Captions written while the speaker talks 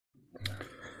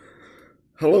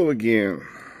Hello again.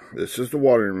 This is the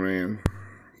Watering Man,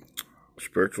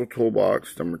 Spiritual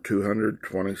Toolbox number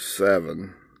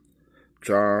 227,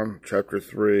 John chapter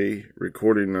 3,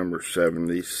 recording number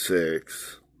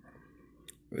 76,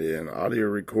 and audio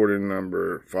recording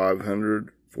number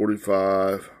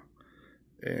 545,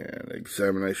 and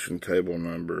examination table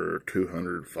number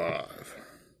 205.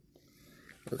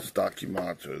 Let's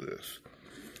document this.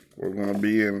 We're going to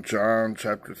be in John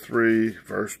chapter 3,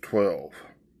 verse 12.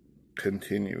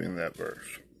 Continuing that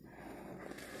verse.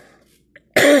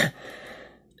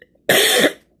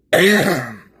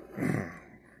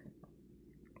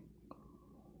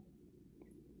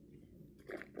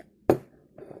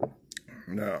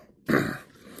 Now,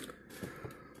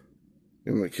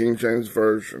 in the King James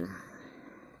Version,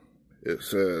 it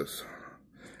says,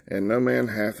 "And no man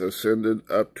hath ascended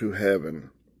up to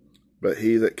heaven, but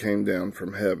he that came down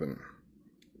from heaven,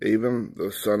 even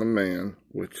the Son of Man,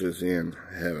 which is in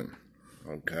heaven."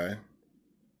 Okay?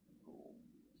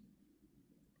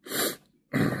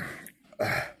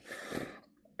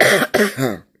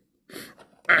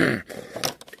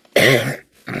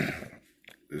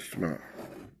 Just a minute.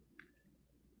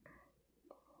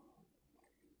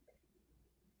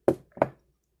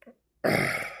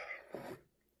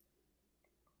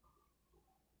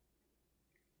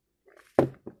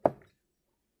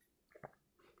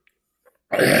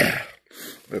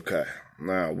 Okay,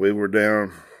 now we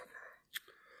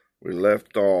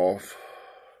left off,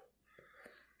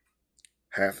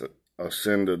 hath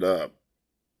ascended up,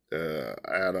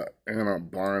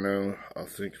 Anabino, I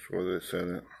think is where they said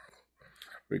it.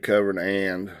 We covered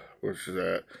which is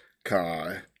at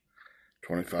Chi,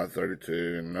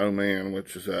 2532, and no man,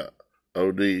 which is at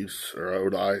Odice, or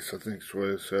Odice, I think is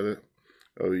where they said it,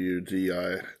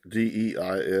 Oudeis,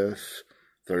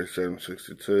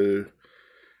 3762.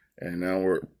 And now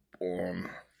we're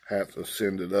on hath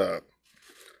ascended up,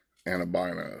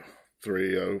 Anabino,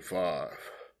 305.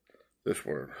 This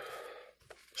word.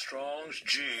 Strong's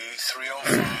G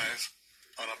 305,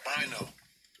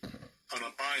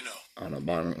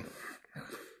 Anabino.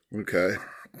 Okay.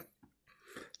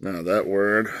 Now that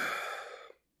word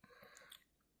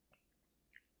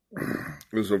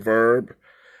is a verb,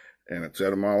 and its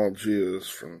etymology is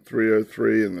from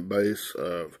 303 in the base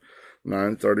of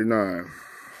 939.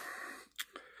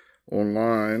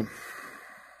 Online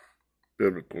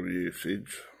biblical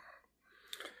usage,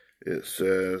 it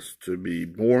says to be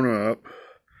born up,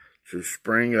 to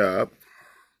spring up,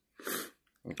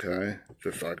 okay,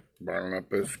 just like burning up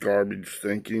this garbage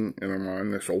thinking in our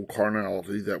mind, this old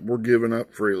carnality that we're giving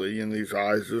up freely in these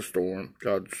eyes of the storm.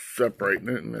 God's separating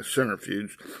it in the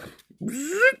centrifuge,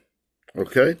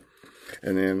 okay,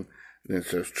 and then it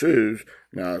says choose.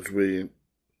 Now as we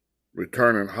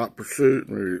return in hot pursuit,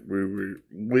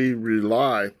 we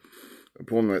rely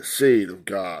upon that seed of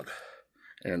God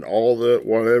and all that,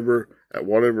 at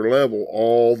whatever level,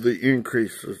 all the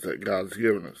increases that God's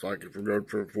given us. Like if we're going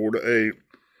from 4 to 8,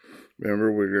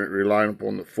 remember we're relying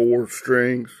upon the 4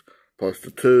 strings, plus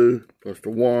the 2, plus the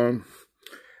 1,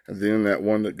 and then that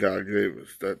one that God gave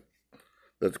us. That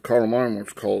the carnal mind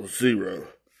one's called 0,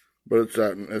 but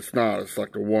it's not. It's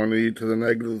like the 1e to the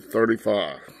negative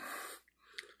 35.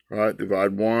 Right,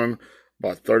 divide 1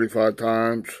 by 35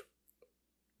 times,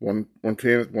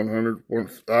 1/10th, 100th,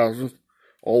 1,000th,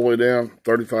 all the way down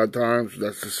 35 times.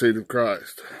 That's the seed of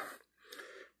Christ.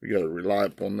 We got to rely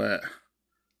upon that.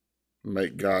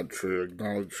 Make God true.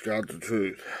 Acknowledge God the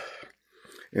truth.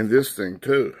 In this thing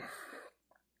too.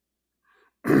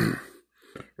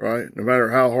 Right? No matter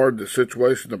how hard the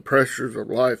situation, the pressures of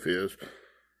life is,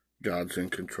 God's in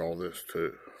control of this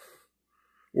too.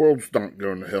 World's not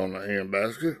going to hell in a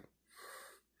handbasket.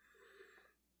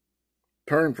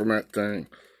 Turn from that thing.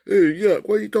 Ew, yuck,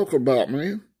 what are you talking about,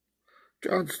 man?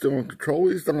 God's still in control.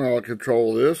 He's not out of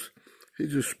control of this.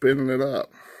 He's just spinning it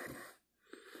up.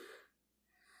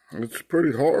 It's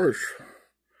pretty harsh.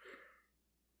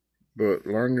 But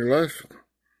learn your lesson.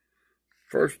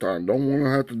 First time, don't want to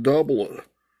have to double it.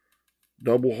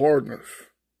 Double hardness.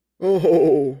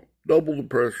 Oh, double the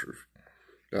pressures.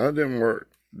 That didn't work.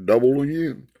 Double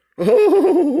again.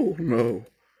 Oh, no.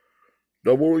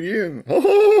 Double again.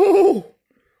 Oh,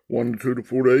 1 to 2 to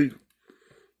 4 to 8.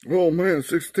 Oh, man,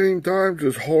 16 times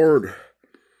is hard.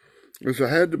 As it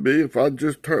had to be if I'd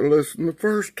just listened the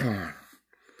first time.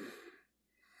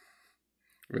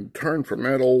 And turn from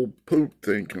that old poop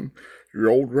thinking, your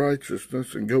old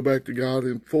righteousness, and go back to God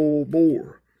in full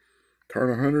bore.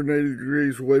 Turn 180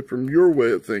 degrees away from your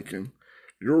way of thinking,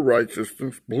 your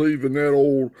righteousness, believe in that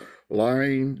old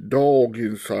lying dog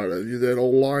inside of you, that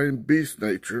old lying beast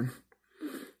nature,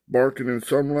 barking in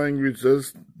some language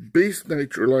as beast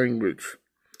nature language,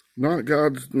 not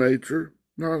God's nature,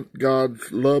 not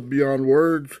God's love beyond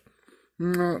words,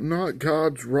 not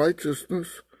God's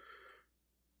righteousness.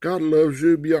 God loves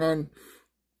you beyond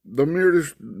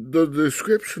the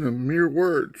description of mere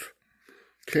words.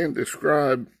 Can't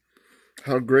describe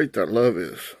how great that love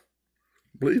is.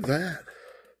 Believe that.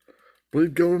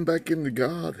 Believe going back into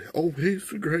God. Oh, He's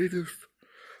the greatest.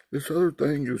 This other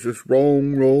thing is just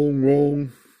wrong.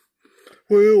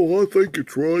 Well, I think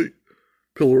it's right.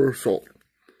 Pillar of salt.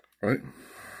 Right?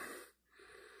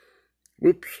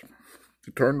 Whoops.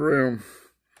 You turned around.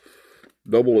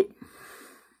 Double it.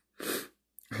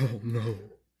 Oh, no.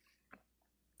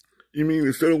 You mean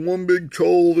instead of one big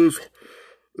chol,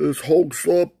 this hog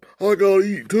slop, I gotta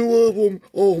eat two of them?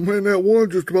 Oh, man, that one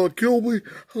just about killed me.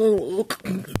 Oh,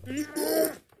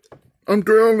 I'm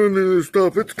drowning in this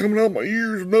stuff. It's coming out my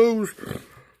ears and nose.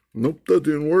 Nope, that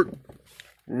didn't work.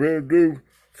 We're gonna do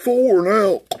 4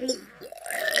 now.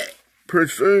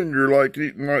 Pretty soon you're like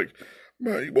eating like,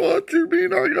 man, what you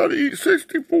mean I gotta eat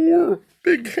 64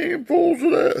 big handfuls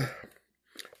of that?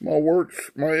 My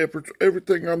works, my efforts,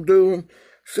 everything I'm doing,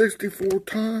 64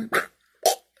 times.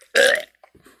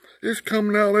 It's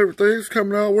coming out everything. It's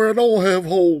coming out where I don't have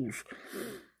holes.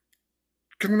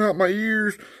 Coming out my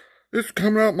ears. It's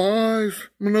coming out my eyes,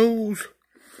 my nose.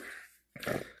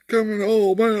 Coming,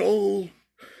 oh man, oh.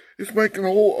 It's making a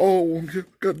whole, oh,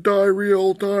 got diarrhea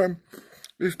all the time.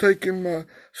 It's taking my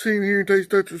seeing, hearing,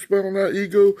 taste, touch, and smelling that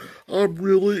ego. I'm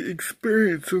really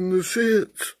experiencing the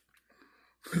shits.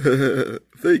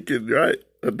 Thinking, right?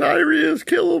 The diarrhea is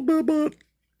killing my butt.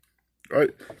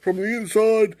 Right? From the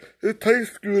inside, it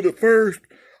tastes good at first.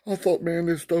 I thought, man,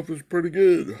 this stuff is pretty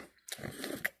good.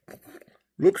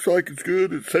 Looks like it's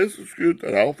good. It says it's good.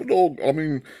 That alpha dog, I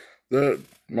mean, that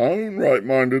my own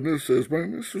right-mindedness says,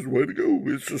 man, this is the way to go.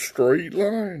 It's a straight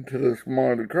line to this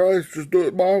mind of Christ. Just do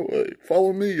it my way.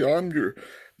 Follow me. Didn't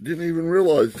even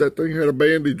realize that thing had a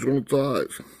bandage on its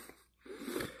eyes.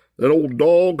 That old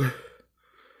dog,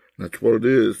 that's what it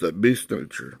is, that beast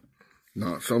nature.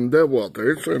 Not some devil out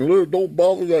there. It's saying, look, don't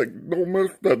bother that, don't mess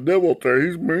with that devil out there.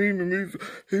 He's mean and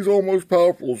he's almost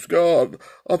powerful as God.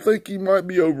 I think he might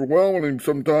be overwhelming him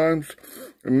sometimes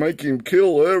and make him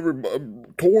kill everybody.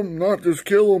 Not just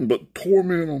kill him, but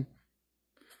torment him.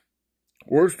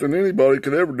 Worse than anybody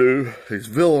could ever do. He's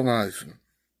villainizing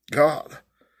God.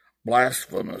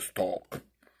 Blasphemous talk.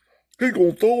 He's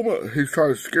gonna throw him out. He's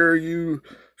trying to scare you,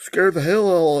 scare the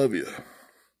hell out of you.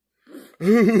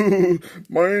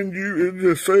 Man, it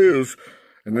just says,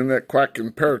 and then that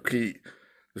quacking parakeet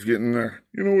is getting there.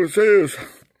 You know what it says?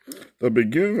 The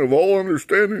beginning of all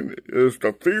understanding is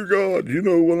to fear God. You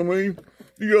know what I mean?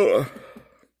 You gotta.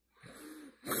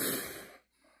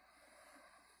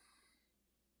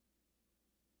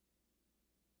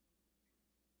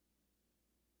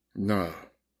 No.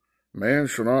 Man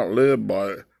shall not live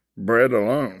by bread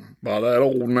alone, by that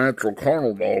old natural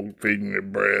carnal dog feeding you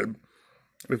bread.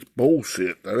 It's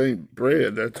bullshit. That ain't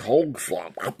bread. That's hog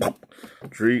slop.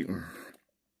 It's eating.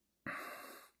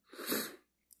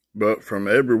 But from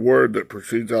every word that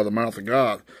proceeds out of the mouth of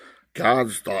God,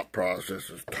 God's thought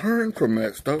processes turn from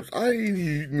that stuff. I ain't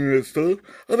eating that stuff.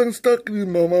 I done stuck it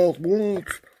in my mouth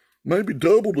once. Maybe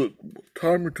doubled it.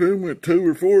 Time or two, went 2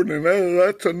 or 4, and then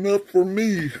that's enough for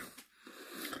me.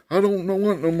 I don't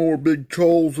want no more big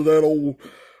choles of that old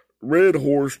red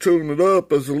horse chewing it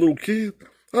up as a little kid.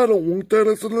 I don't want that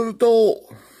as an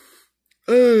adult.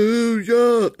 Oh,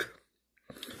 yuck.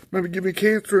 Maybe give me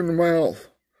cancer in the mouth.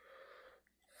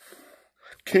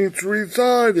 Cancer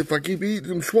inside if I keep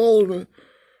eating and swallowing it.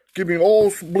 Give me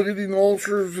bleeding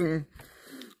ulcers and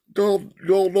God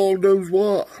knows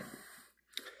what.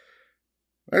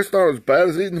 That's not as bad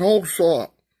as eating hog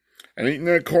slop. And eating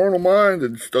that carnal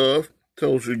minded stuff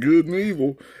tells you good and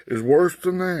evil is worse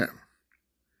than that.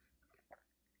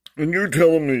 And you're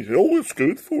telling me, oh, it's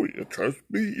good for you. Trust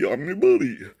me, I'm your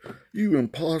buddy. You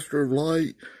imposter of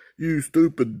light. You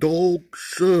stupid dog.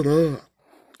 Shut up.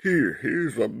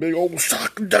 Here's a big old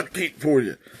sock of duct tape for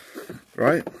you.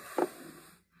 Right?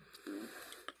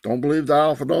 Don't believe the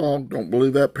alpha dog. Don't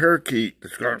believe that parakeet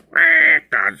that's going,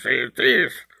 God says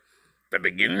this. The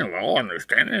beginning of all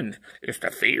understanding is the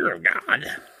fear of God.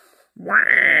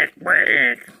 Whack,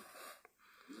 whack.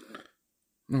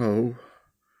 No.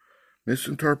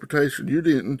 Misinterpretation. You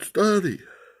didn't study.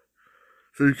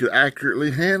 So you could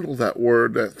accurately handle that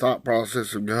word, that thought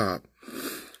process of God.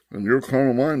 And your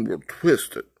carnal mind will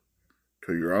twist it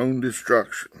to your own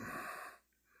destruction.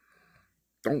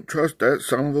 Don't trust that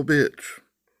son of a bitch.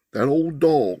 That old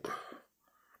dog.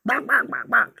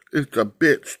 It's a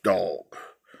bitch dog.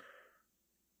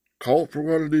 Call it for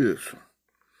what it is.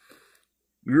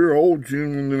 Your old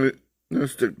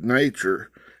humanistic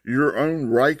nature your own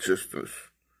righteousness,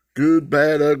 good,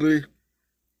 bad, ugly.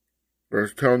 Or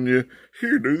it's telling you,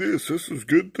 here, do this. This is a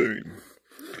good thing.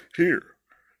 Here,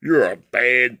 you're a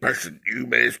bad person. You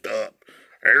messed up.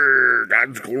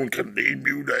 God's going to condemn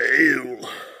you to hell.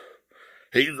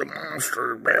 He's a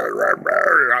monster.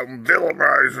 I'm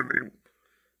villainizing him.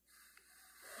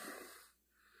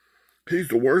 He's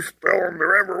the worst villain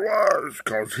there ever was,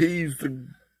 because he's the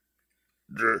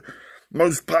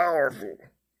most powerful.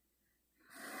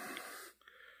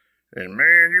 And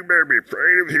man, you better be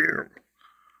afraid of him.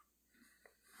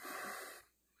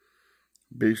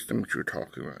 Beast thinks you're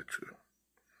talking about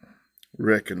you.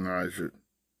 Recognize it.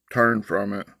 Turn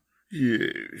from it.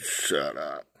 You shut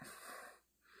up.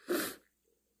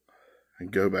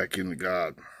 And go back into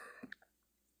God.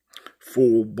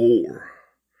 Full bore.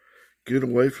 Get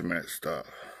away from that stuff.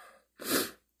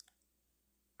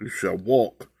 You shall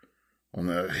walk on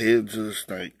the heads of the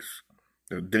snakes,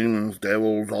 the demons,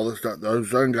 devils, all this stuff,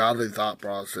 those ungodly thought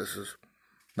processes,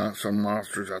 not some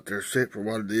monsters out there. Sit for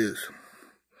what it is.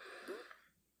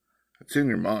 It's in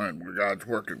your mind where God's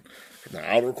working. In the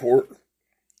outer court,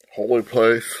 holy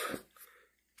place,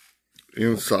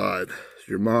 inside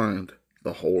your mind,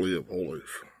 the Holy of Holies.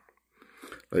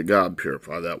 Let God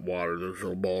purify that water, those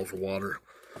little balls of water.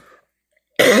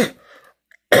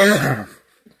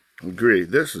 Agree,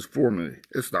 this is for me.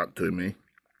 It's not to me.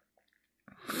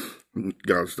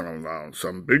 God's not allowing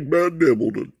some big bad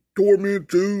devil to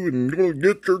torment you and gonna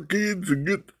get your kids and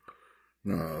get...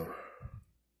 No.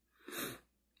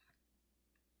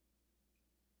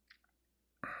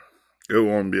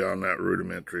 Go on beyond that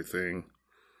rudimentary thing.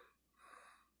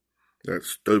 That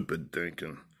stupid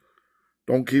thinking.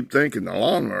 Don't keep thinking the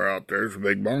lawnmower out there is a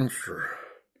big monster.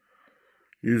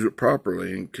 Use it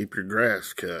properly and keep your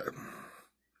grass cut.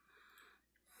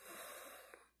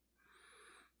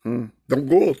 Don't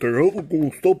go out there. I'm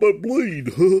going to stop that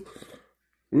bleed,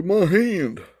 with my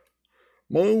hand.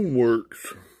 My own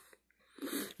works.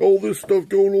 All this stuff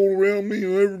going on around me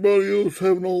and everybody else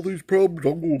having all these problems.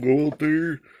 I'm going to go out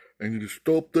there and just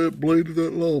stop that blade of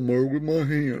that lawnmower with my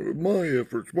hand, with my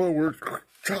efforts, my works.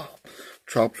 Chop.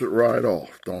 Chops it right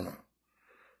off, don't it?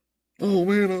 Oh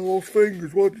man, I lost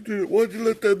fingers. Why'd you do it? Why'd you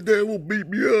let that devil beat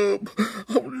me up?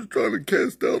 I was just trying to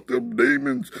cast out them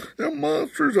demons, them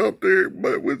monsters out there,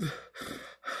 but with...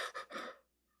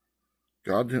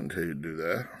 God didn't tell you to do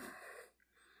that.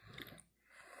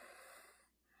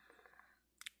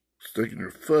 Sticking your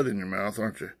foot in your mouth,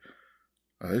 aren't you?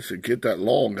 They said get that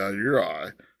log out of your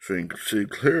eye so you can see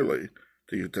clearly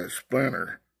to get that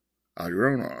splinter out of your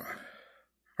own eye.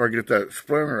 Or get that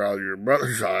splinter out of your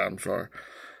brother's eye, I'm sorry.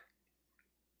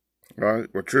 Right?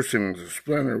 What you're seeing is a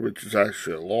splinter, which is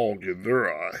actually a log in their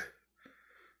eye.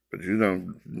 But you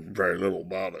know very little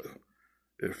about it,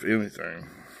 if anything.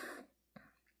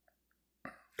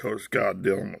 Because God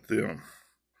dealing with them.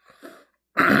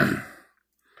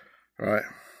 Right?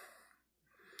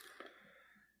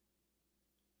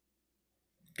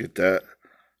 Get that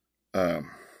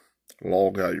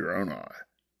log out of your own eye.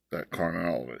 That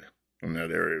carnality in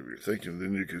that area of your thinking.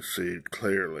 Then you can see it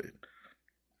clearly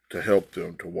to help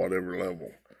them to whatever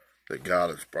level that God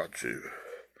has brought you.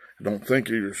 Don't think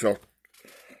of yourself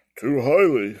too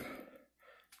highly.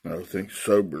 No, think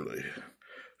soberly.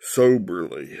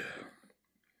 Soberly.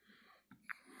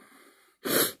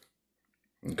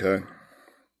 Okay?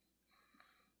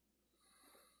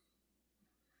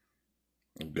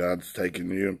 God's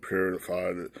taking you and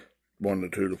purified it 1 to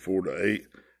 2 to 4 to 8.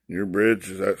 Your bridge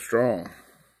is that strong.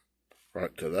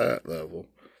 Right to that level.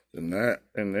 Then that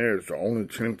and there's the only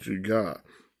chance you got.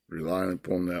 Relying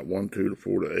upon that 1, 2 to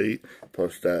 4 to 8.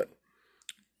 Plus that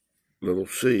little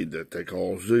seed that they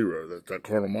call 0. That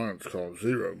carnal mind's called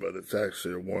 0. But it's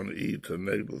actually a 1e to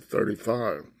negative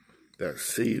 35. That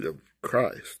seed of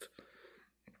Christ.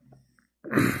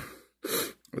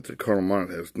 But the carnal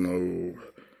mind has no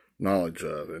knowledge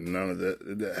of, and none of that.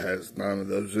 It has none of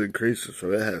those increases,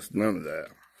 so it has none of that.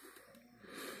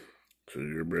 So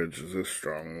your bridge is this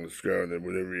strong. Let's go, and then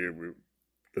whatever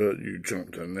you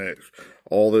jump to next.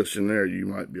 All this in there, you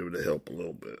might be able to help a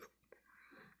little bit.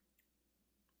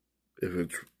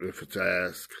 If it's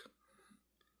asked,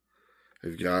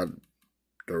 if God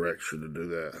directs you to do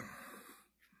that.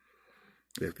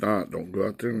 If not, don't go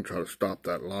out there and try to stop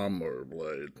that lawnmower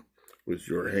blade with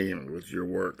your hand, with your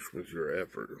works, with your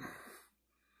effort.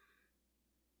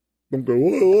 Don't go,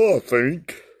 well, I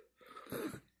think.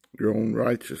 Your own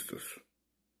righteousness.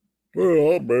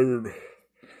 Well, I better.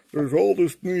 There's all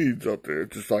this needs out there.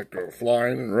 It's just like they're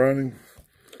flying and running.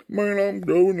 Man, I'm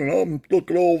going and look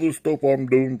at all this stuff I'm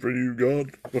doing for you,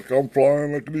 God. Look, I'm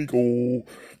flying like an eagle.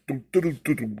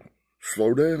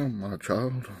 Slow down, my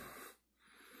child.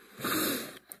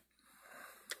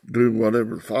 Do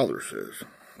whatever the Father says.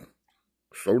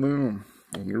 Slow down.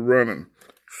 When you're running,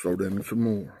 slow down some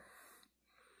more.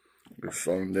 You're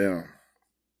slowing down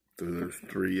through those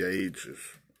 3 ages,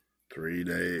 3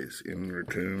 days in your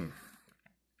tune,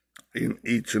 in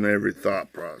each and every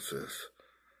thought process.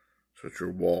 So that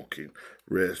you're walking,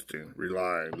 resting,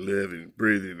 relying, living,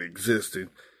 breathing, existing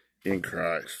in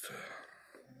Christ.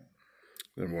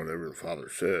 Then whatever the Father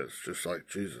says, just like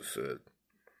Jesus said.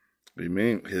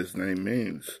 His name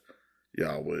means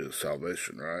Yahweh is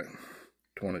salvation, right?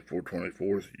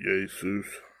 24:24, Jesus.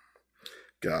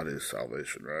 God is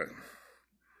salvation, right?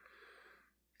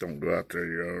 Don't go out there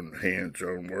your own hands,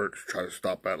 your own works, try to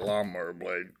stop that lawnmower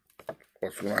blade.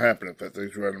 What's going to happen if that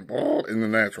thing's running in the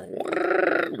natural?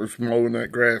 It's mowing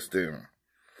that grass down.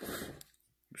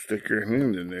 Stick your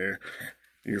hand in there,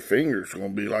 your finger's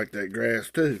going to be like that grass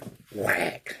too.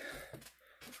 Whack.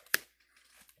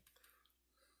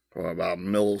 For about a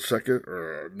millisecond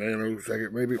or a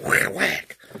nanosecond maybe.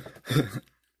 Whack.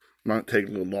 Might take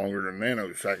a little longer than a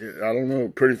nanosecond. I don't know,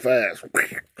 pretty fast.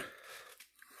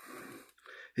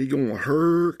 He gonna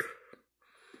hurt.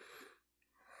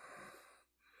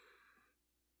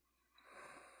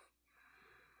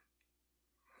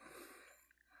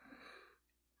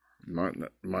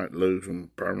 Might lose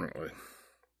him permanently.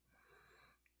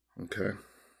 Okay.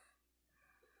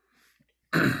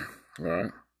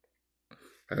 Alright.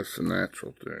 That's the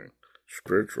natural thing.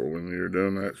 Spiritual, when you're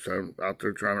doing that stuff, out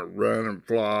there trying to run and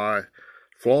fly,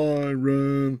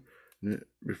 run,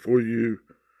 before you're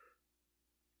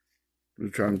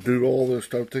trying to do all this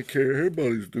stuff, take care of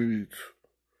everybody's needs.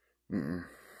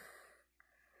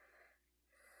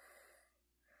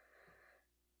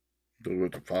 Do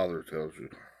what the Father tells you.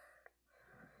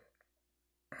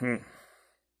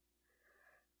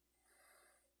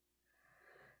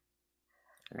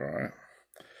 Alright.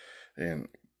 And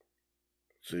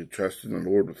see, trust in the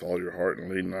Lord with all your heart and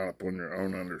lean not upon your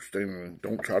own understanding.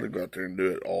 Don't try to go out there and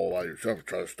do it all by yourself.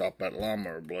 Try to stop that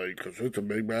lawnmower blade, because it's a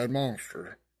big bad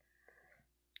monster.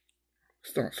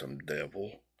 It's not some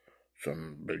devil,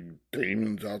 some big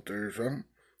demons out there or something.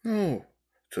 No,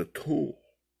 it's a tool.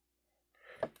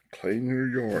 Clean your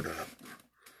yard up.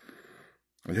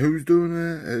 And who's doing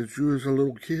that? As you as a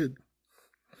little kid?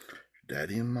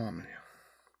 Daddy and Mommy.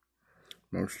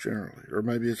 Most generally. Or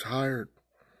maybe it's hired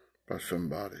by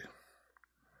somebody.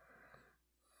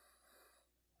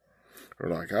 Or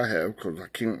like I have, because I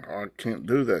can't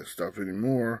do that stuff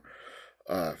anymore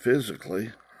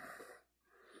physically.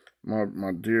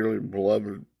 My dearly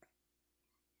beloved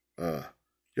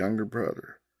younger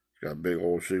brother. He's got a big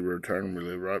old Seaver turn. We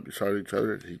live right beside each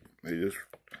other. He just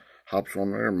hops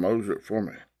on there and mows it for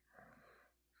me.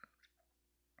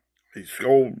 He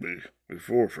scolded me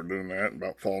before for doing that,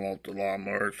 about falling off the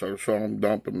lawnmower. So I saw him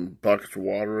dumping buckets of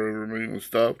water over me and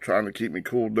stuff, trying to keep me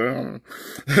cooled down,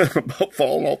 about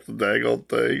falling off the dang old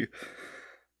thing.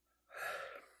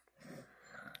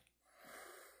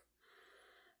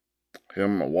 Him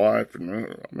and my wife,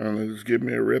 and man, they just give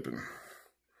me a ripping.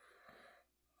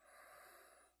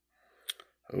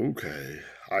 Okay,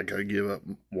 I gotta give up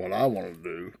what I want to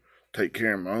do, take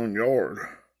care of my own yard.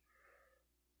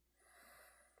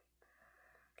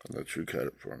 I'll let you cut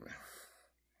it for me.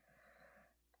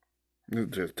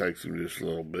 It just takes him just a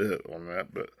little bit on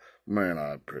that, but man, I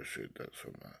appreciate that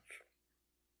so much.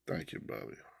 Thank you,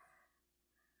 Bobby.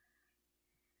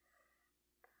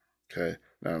 Okay,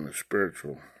 now in the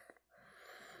spiritual,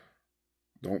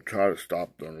 don't try to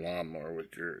stop the lawnmower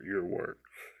with your works,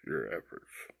 your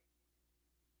efforts.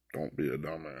 Don't be a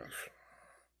dumbass.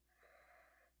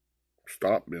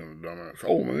 Stop being a dumbass.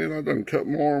 Oh man, I done cut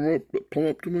my arm up, plumb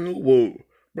up to my elbow.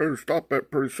 Better stop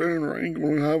that pretty soon, or I ain't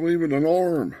gonna have even an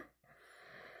arm.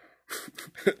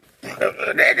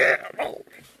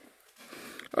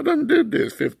 I done did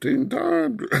this 15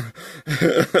 times.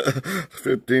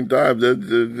 15 times,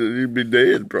 you'd be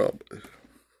dead probably.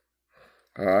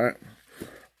 Alright.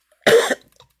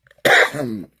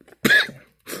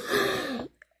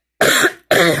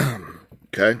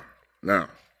 Okay, now,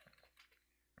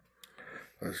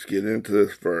 let's get into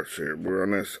this verse here. We're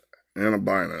on this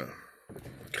Annabino.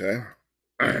 Okay?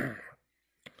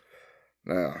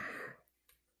 Now,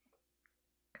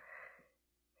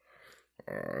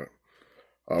 alright.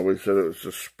 I always said it was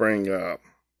to spring up.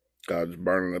 God's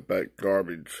burning up that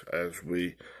garbage as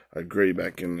we agree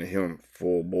back into Him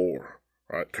full bore.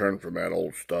 Right? Turn from that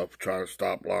old stuff, trying to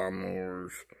stop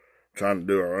lawnmowers, trying to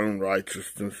do our own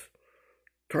righteousness.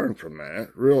 Turn from that.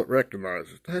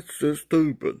 Recognize it. That's just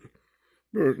stupid.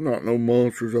 There's not no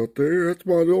monsters out there. That's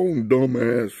my own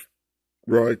dumbass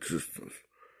righteousness.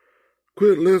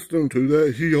 Quit listening to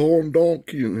that hee-haw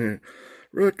donkey in there.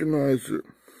 Recognize it.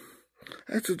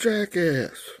 That's a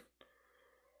jackass.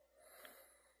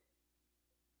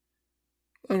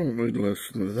 I don't need to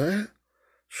listen to that.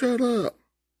 Shut up.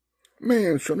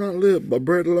 Man shall not live by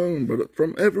bread alone, but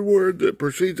from every word that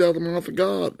proceeds out of the mouth of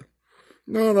God.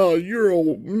 No,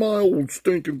 my old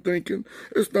stinking thinking.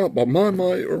 It's not by my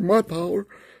might or my power,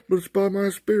 but it's by my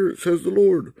spirit, says the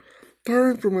Lord.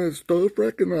 Turn from that stuff,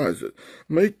 recognize it.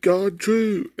 Make God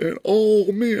true, and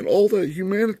all men, all that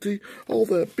humanity, all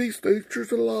that beast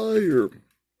nature's a liar.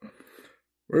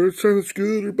 Whether it's saying it's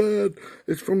good or bad,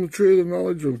 it's from the tree of the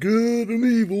knowledge of good and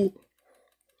evil.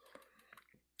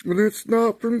 And it's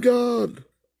not from God.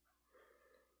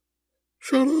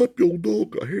 Shut up, you old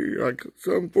dog. I hear you. I got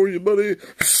something for you, buddy.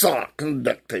 Sock and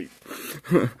duct tape.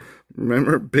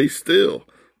 Remember, be still.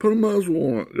 Put a muzzle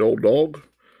on it, you old dog.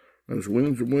 Those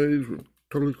winds and waves were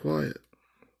totally quiet.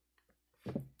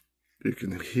 You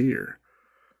can hear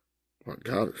what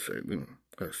God is saying.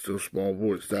 That still small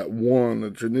voice. That one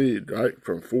that you need, right?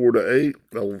 From 4 to 8,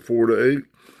 level 4 to 8.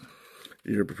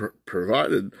 You're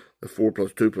provided the 4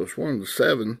 plus 2 plus 1 is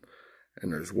 7,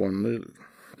 and there's 1 needed.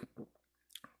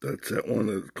 That's that one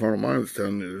that the carnal mind is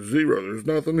telling you there's 0. There's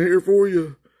nothing here for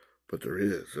you. But there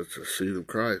is. It's the seed of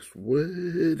Christ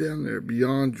way down there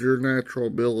beyond your natural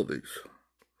abilities.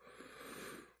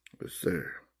 It's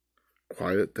there.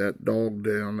 Quiet that dog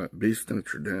down, that beast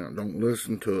nature down. Don't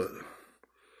listen to it.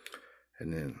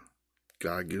 And then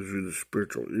God gives you the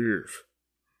spiritual ears.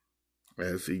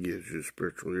 As He gives you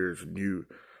spiritual ears, and you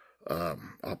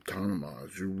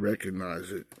autonomize, you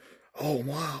recognize it. Oh,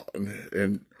 wow.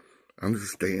 And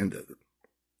understand it.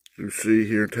 You see,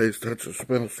 hear, taste, touch, and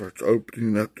smell starts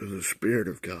opening up to the Spirit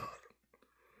of God.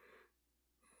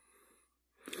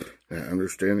 That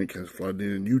understanding comes flooding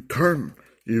in, and you turn,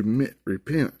 you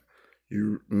repent,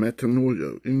 you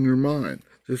metanoia in your mind.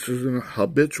 This is a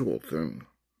habitual thing.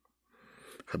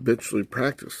 Habitually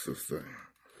practice this thing.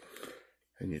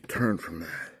 And you turn from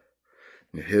that.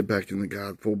 And you head back into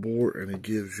God full bore, and He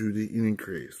gives you the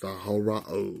increase, the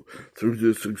horao, through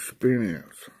this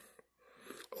experience.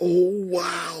 Oh,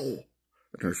 wow.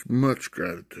 And there's much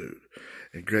gratitude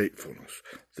and gratefulness.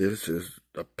 This is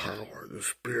the power, the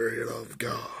Spirit of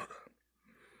God.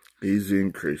 He's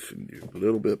increasing you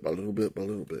little bit by little bit by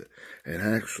little bit. And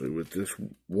actually, with this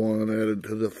 1 added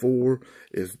to the 4,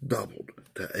 is doubled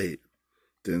to 8.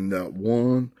 Then that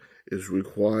 1 is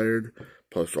required,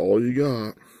 plus all you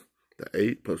got, the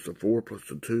 8 plus the 4 plus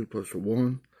the 2 plus the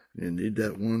 1. And you need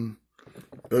that 1.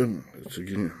 Boom. It's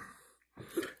again.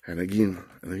 And again.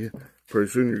 And again. Pretty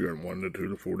soon you're going 1 to 2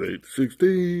 to 4 to 8 to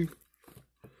 16.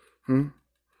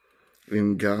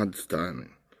 In God's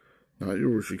timing. Not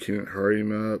yours. You can't hurry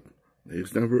Him up.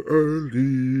 He's never early,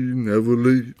 never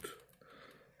late.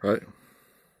 Right?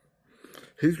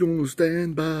 He's going to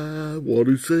stand by what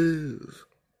He says.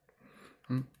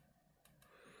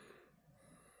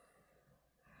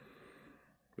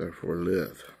 Therefore,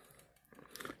 live.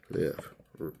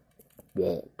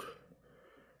 Walk.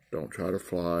 Don't try to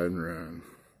fly and run.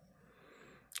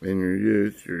 In your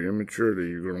youth, your immaturity,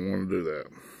 you're going to want to do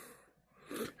that.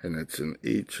 And it's in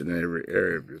each and every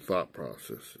area of your thought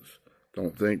processes.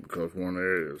 Don't think because one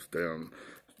area is down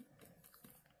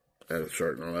at a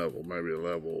certain level, maybe a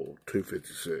level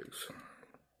 256,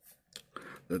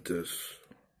 that this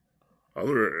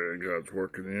other area God's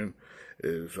working in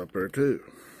is up there too.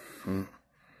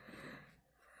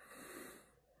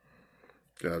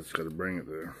 God's got to bring it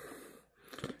there.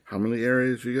 How many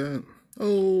areas you got?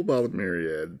 Oh, about a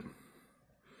myriad.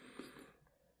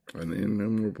 An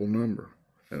innumerable number.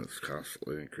 And it's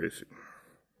constantly increasing.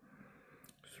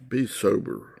 So be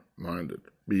sober-minded.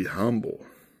 Be humble.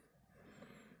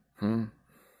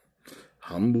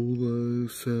 Humble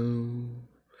thyself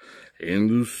in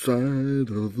the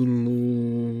sight of the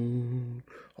Lord,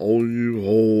 all you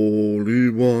holy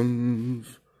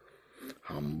ones.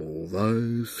 Humble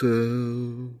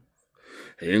thyself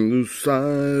in the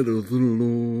sight of the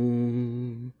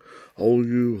Lord, all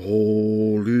you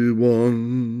holy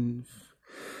ones,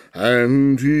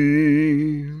 and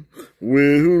He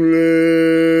will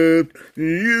lift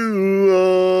you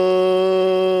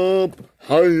up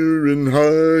higher and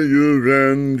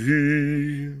higher, and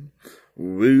He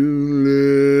will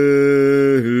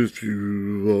lift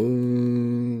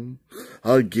you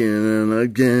up again and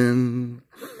again.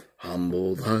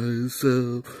 Humble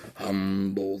thyself,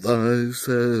 humble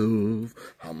thyself,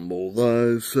 humble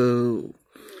thyself.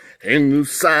 In the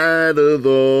sight of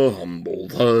the humble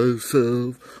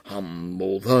thyself,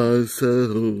 humble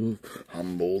thyself,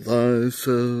 humble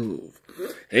thyself.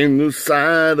 In the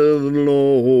sight of the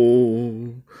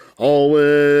Lord,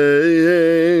 always.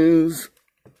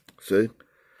 See?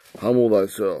 Humble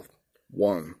thyself.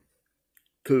 1,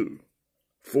 2,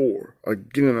 4,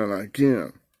 again and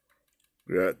again.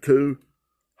 We got 2,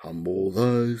 humble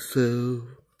thyself.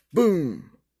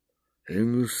 Boom.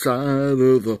 In the side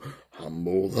of the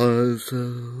humble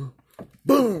thyself.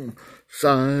 Boom.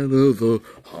 Side of the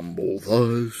humble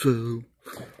thyself.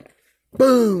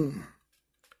 Boom.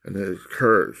 And it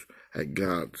occurs at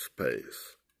God's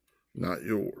pace, not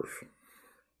yours.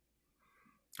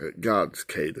 At God's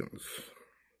cadence.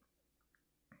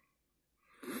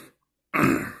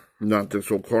 Not this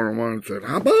old carnal mind said,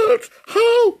 how much? How?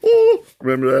 Oh.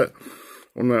 Remember that?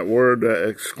 On that word, that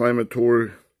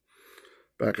exclamatory,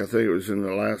 back I think it was in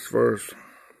the last verse.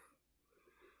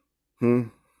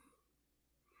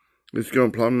 It's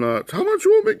going plumb nuts. How much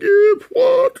you want me to give?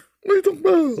 What? What are you talking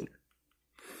about?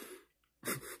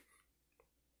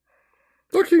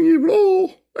 I can't give it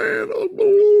all.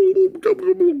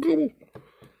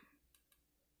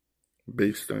 And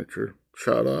beast nature.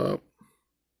 Shut up.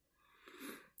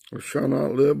 I shall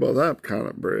not live by that kind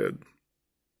of bread,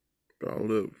 but I'll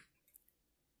live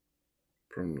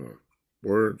from the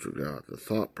words of God, the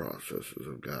thought processes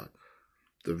of God,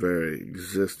 the very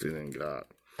existing in God.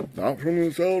 Not from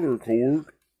this outer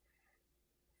court,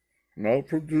 not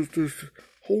from just this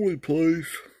holy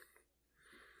place.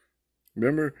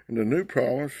 Remember, in the New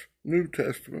Promise, New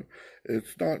Testament,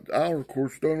 it's not outer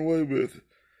court's done away with.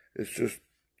 It's just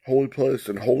holy place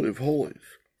and holy of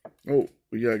holies. Oh,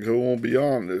 we got to go on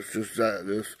beyond this, just that,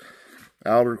 this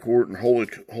outer court and holy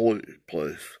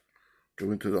place.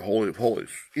 Go into the holy of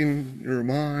holies. In your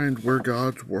mind where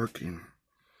God's working.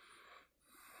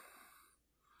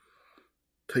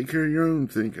 Take care of your own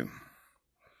thinking.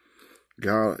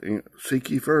 God, seek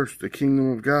ye first the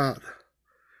kingdom of God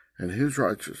and his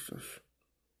righteousness.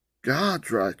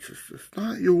 God's righteousness,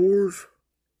 not yours.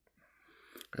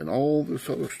 And all this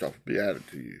other stuff will be added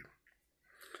to you.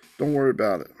 Don't worry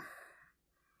about it.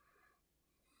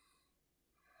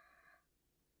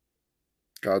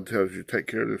 God tells you, take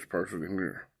care of this person in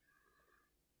here.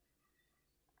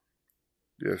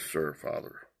 Yes, sir,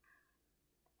 Father.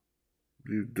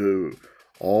 You do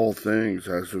all things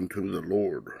as unto the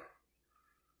Lord.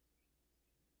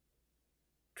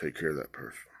 Take care of that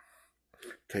person.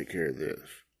 Take care of this.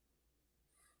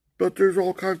 But there's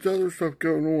all kinds of other stuff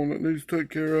going on that needs to take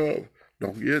care of.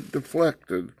 Don't get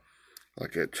deflected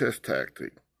like that chess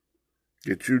tactic.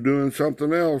 Get you doing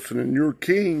something else, and then your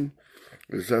king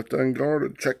is left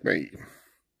unguarded. Checkmate.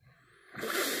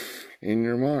 In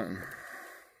your mind.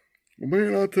 Well,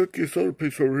 man, I took this other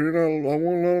piece over here, and I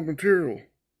want a lot of material.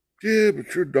 Yeah,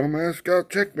 but your dumbass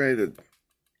got checkmated.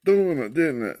 Doing it,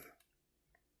 didn't it?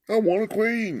 I want a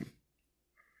queen.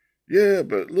 Yeah,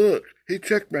 but look, he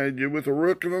checkmated you with a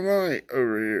rook and a knight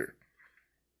over here.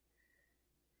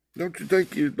 Don't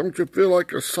you feel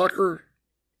like a sucker?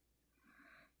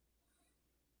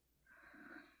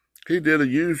 He did a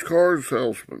used car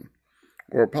salesman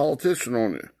or a politician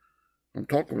on you. I'm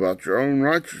talking about your own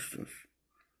righteousness.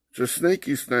 It's a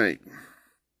sneaky snake.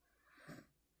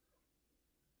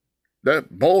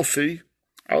 That bossy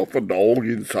alpha dog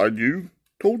inside you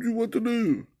told you what to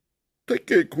do. Take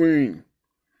that queen.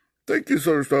 Take this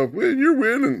other stuff. Man, you're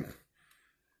winning.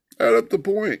 Add up the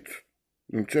points.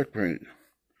 And checkmate.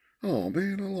 Oh,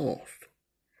 man, I lost.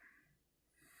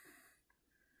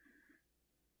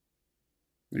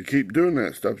 You keep doing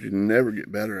that stuff, you never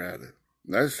get better at it.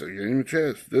 That's a game of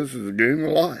chess. This is a game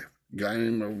of life.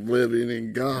 Game of living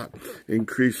in God.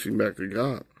 Increasing back to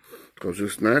God. Because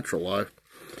this natural life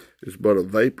is but a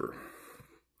vapor.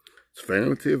 It's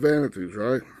vanity of vanities,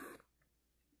 right?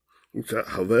 What's that?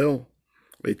 Havel?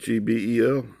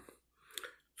 Hebel.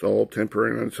 It's all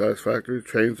temporary and unsatisfactory,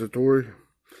 transitory,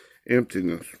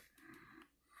 emptiness.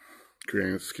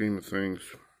 Grand scheme of things.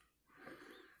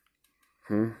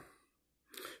 You're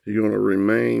going to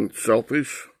remain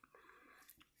selfish,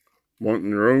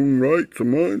 wanting your own rights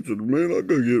and minds, and man, I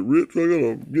gotta get rich, I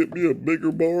gotta get me a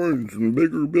bigger barns and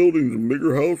bigger buildings and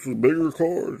bigger houses, bigger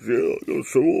cars. Yeah, I gotta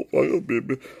show up.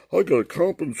 I gotta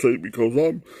compensate because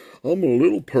I'm a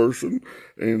little person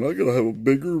and I gotta have a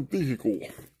bigger vehicle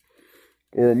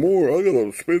or more. I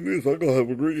gotta spend this. I gotta have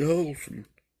a great house and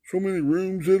so many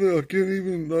rooms in it.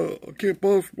 I can't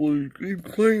possibly even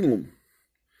clean them.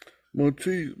 Much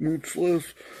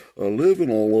less living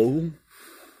all of them.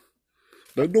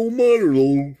 That don't matter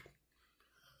though.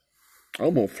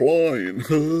 I'm a flying,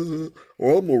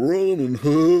 or I'm a running,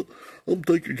 I'm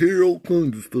taking care of all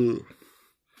kinds of stuff.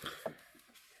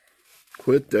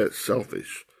 Quit that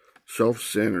selfish,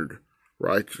 self-centered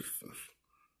righteousness.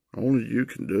 Only you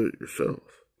can do it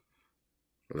yourself.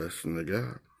 Listen to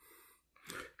God.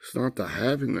 It's not the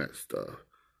having that stuff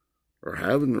or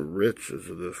having the riches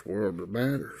of this world that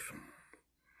matters.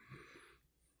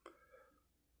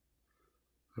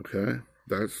 Okay?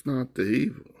 That's not the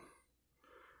evil.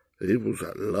 The evil's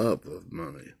that love of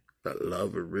money, that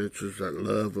love of riches, that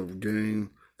love of gain,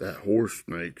 that horse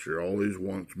nature always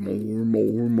wants more,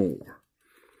 more, more.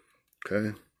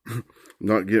 Okay? I'm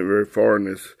not getting very far in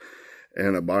this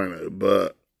albino,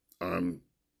 but I'm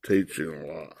teaching a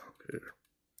lot here.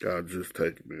 God's just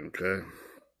taking me, okay?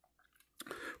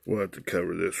 We'll have to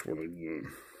cover this one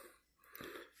again.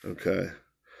 Okay?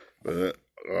 But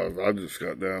I just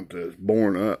got down to this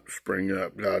born up, spring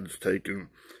up. God's taking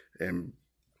and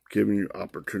giving you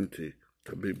opportunity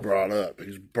to be brought up.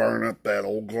 He's burning up that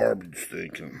old garbage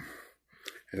thinking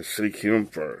and seek Him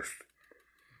first.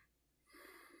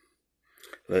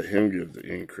 Let Him give the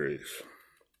increase.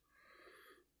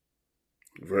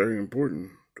 Very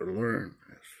important to learn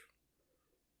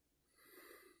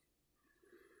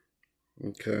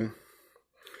this. Okay?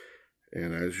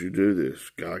 And as you do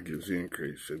this, God gives the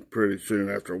increase. And pretty soon,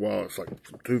 after a while, it's like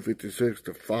from 256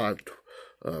 to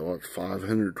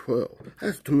 512.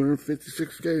 That's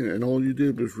 256 gain. And all you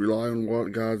did was rely on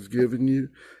what God's given you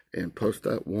and plus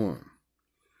that one.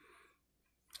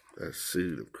 That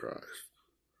seed of Christ.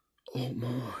 Oh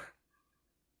my.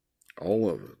 All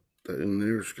of it. That in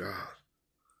there's God.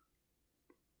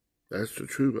 That's the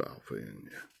true alpha in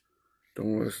you.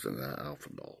 Don't listen to that alpha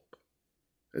dog.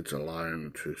 It's a lie and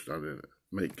the truth's not in it.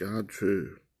 Make God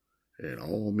true. And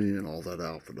all men, all that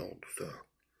alpha dog stuff.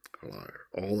 A liar.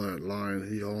 All that lying,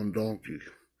 he on donkey.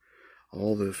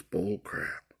 All this bull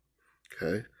crap.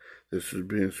 Okay? This is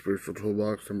being Spiritual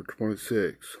Toolbox number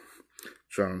 26.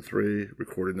 John 3,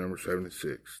 recording number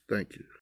 76. Thank you.